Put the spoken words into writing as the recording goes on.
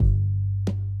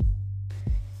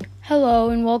Hello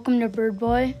and welcome to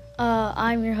BirdBoy.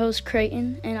 I'm your host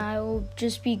Creighton, and I will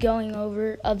just be going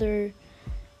over other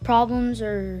problems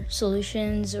or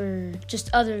solutions or just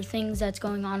other things that's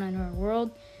going on in our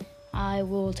world. I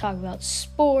will talk about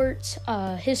sports,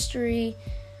 history,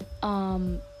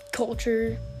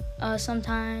 culture,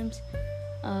 sometimes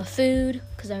food,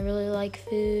 because I really like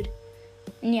food.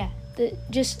 And yeah,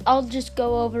 I'll just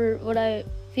go over what I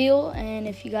feel, and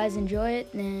if you guys enjoy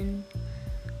it, then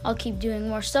I'll keep doing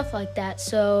more stuff like that.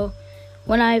 So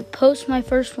when I post my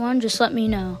first one, just let me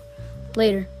know.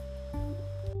 Later.